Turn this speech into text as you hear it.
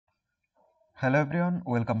Hello everyone,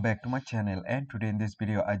 welcome back to my channel, and today in this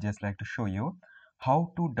video I just like to show you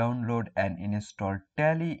how to download and install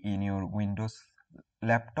Tally in your Windows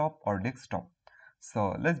laptop or desktop.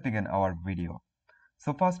 So let's begin our video.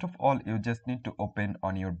 So first of all, you just need to open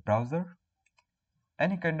on your browser.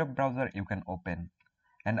 Any kind of browser you can open,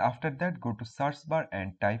 and after that go to search bar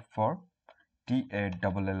and type for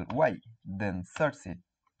TALLY, then search it.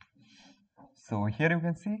 So here you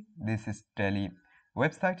can see this is Tally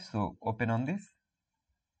website, so open on this.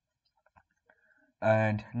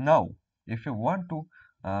 And now if you want to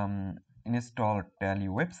install Tally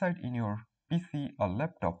website in your PC or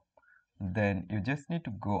laptop, then you just need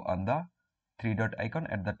to go on the three dot icon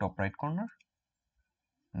at the top right corner.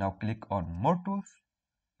 Now click on more tools.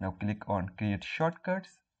 Now click on create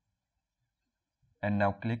shortcuts, and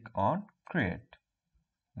now click on create.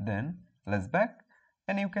 Then let's back,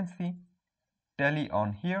 and you can see Tally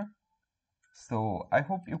on here. So I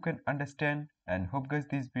hope you can understand, and hope guys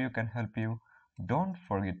this video can help you. Don't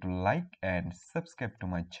forget to like and subscribe to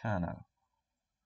my channel.